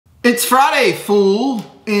It's Friday, fool,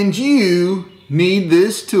 and you need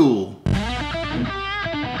this tool.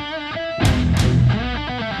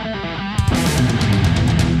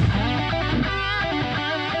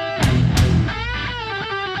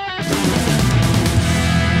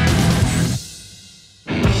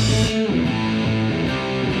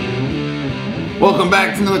 Welcome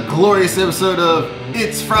back to another glorious episode of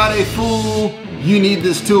It's Friday, fool, you need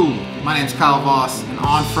this tool. My name's Kyle Voss, and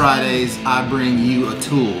on Fridays I bring you a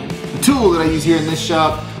tool that I use here in this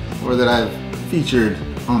shop or that I've featured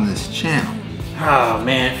on this channel. Oh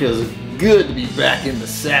man, it feels good to be back in the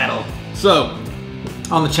saddle. So,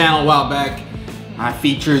 on the channel a while back, I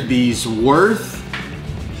featured these Worth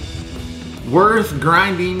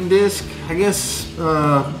grinding disc, I guess,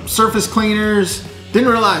 surface cleaners. Didn't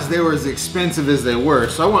realize they were as expensive as they were,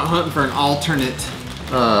 so I went hunting for an alternate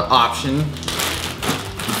option.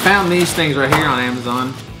 Found these things right here on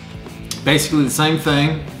Amazon. Basically the same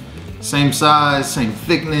thing, same size, same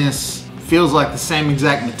thickness, feels like the same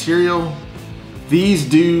exact material. These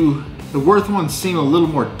do, the Worth ones seem a little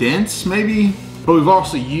more dense maybe, but we've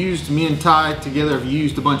also used, me and Ty together have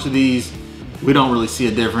used a bunch of these. We don't really see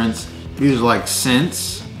a difference. These are like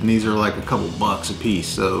cents, and these are like a couple bucks a piece,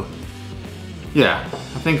 so yeah,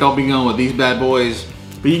 I think I'll be going with these bad boys.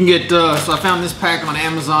 But you can get, so I found this pack on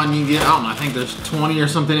Amazon. You can get, I don't know, I think there's 20 or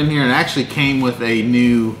something in here. And it actually came with a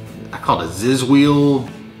new, I call it a Ziz wheel.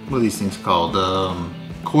 What are these things called?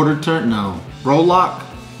 Quarter turn, no, roll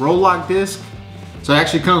lock disc. So it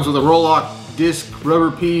actually comes with a roll lock disc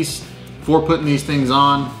rubber piece for putting these things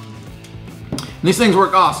on. And these things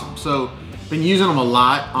work awesome. So been using them a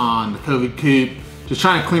lot on the COVID coop, just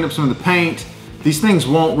trying to clean up some of the paint. These things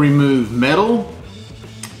won't remove metal,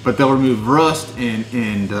 but they'll remove rust and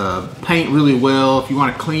paint really well. If you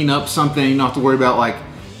want to clean up something, you don't have to worry about like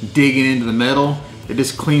digging into the metal. It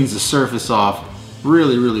just cleans the surface off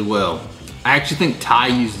really, really well. I actually think Ty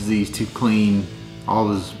uses these to clean all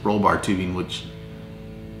his roll bar tubing, which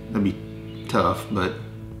that'd be tough, but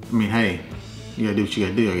I mean, hey, you gotta do what you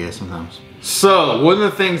gotta do, I guess, sometimes. So one of the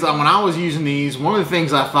things, when I was using these, one of the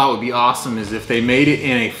things I thought would be awesome is if they made it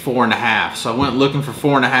in a 4.5. So I went looking for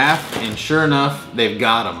 4.5, and sure enough, they've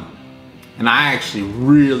got them. And I actually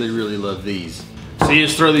really, really love these. So you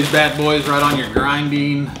just throw these bad boys right on your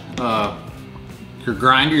grinding,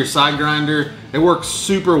 your side grinder. They work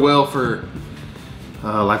super well for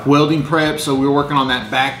like welding prep. So we were working on that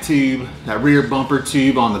back tube, that rear bumper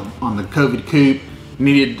tube on the COVID coupe.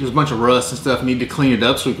 There's a bunch of rust and stuff, needed to clean it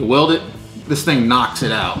up so we could weld it. This thing knocks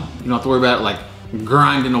it out. You don't have to worry about it like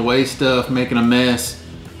grinding away stuff, making a mess.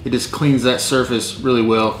 It just cleans that surface really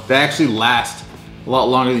well. They actually last a lot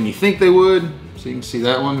longer than you think they would. So you can see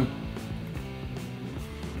that one.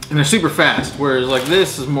 And they're super fast, whereas like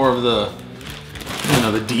this is more of the, you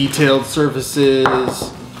know, the detailed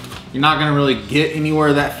surfaces. You're not gonna really get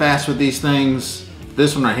anywhere that fast with these things.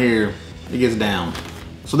 This one right here, it gets down.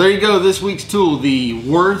 So there you go, this week's tool, the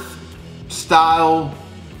Worth style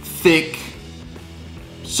thick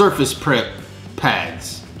surface prep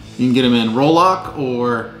pads. You can get them in roll lock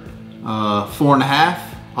or 4.5.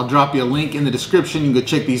 I'll drop you a link in the description. You can go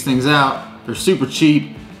check these things out. They're super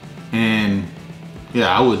cheap, and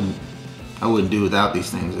yeah, I wouldn't do without these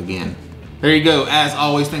things again. There you go. As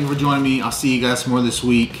always, thank you for joining me. I'll see you guys more this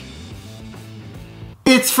week.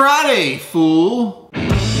 It's Friday, fool.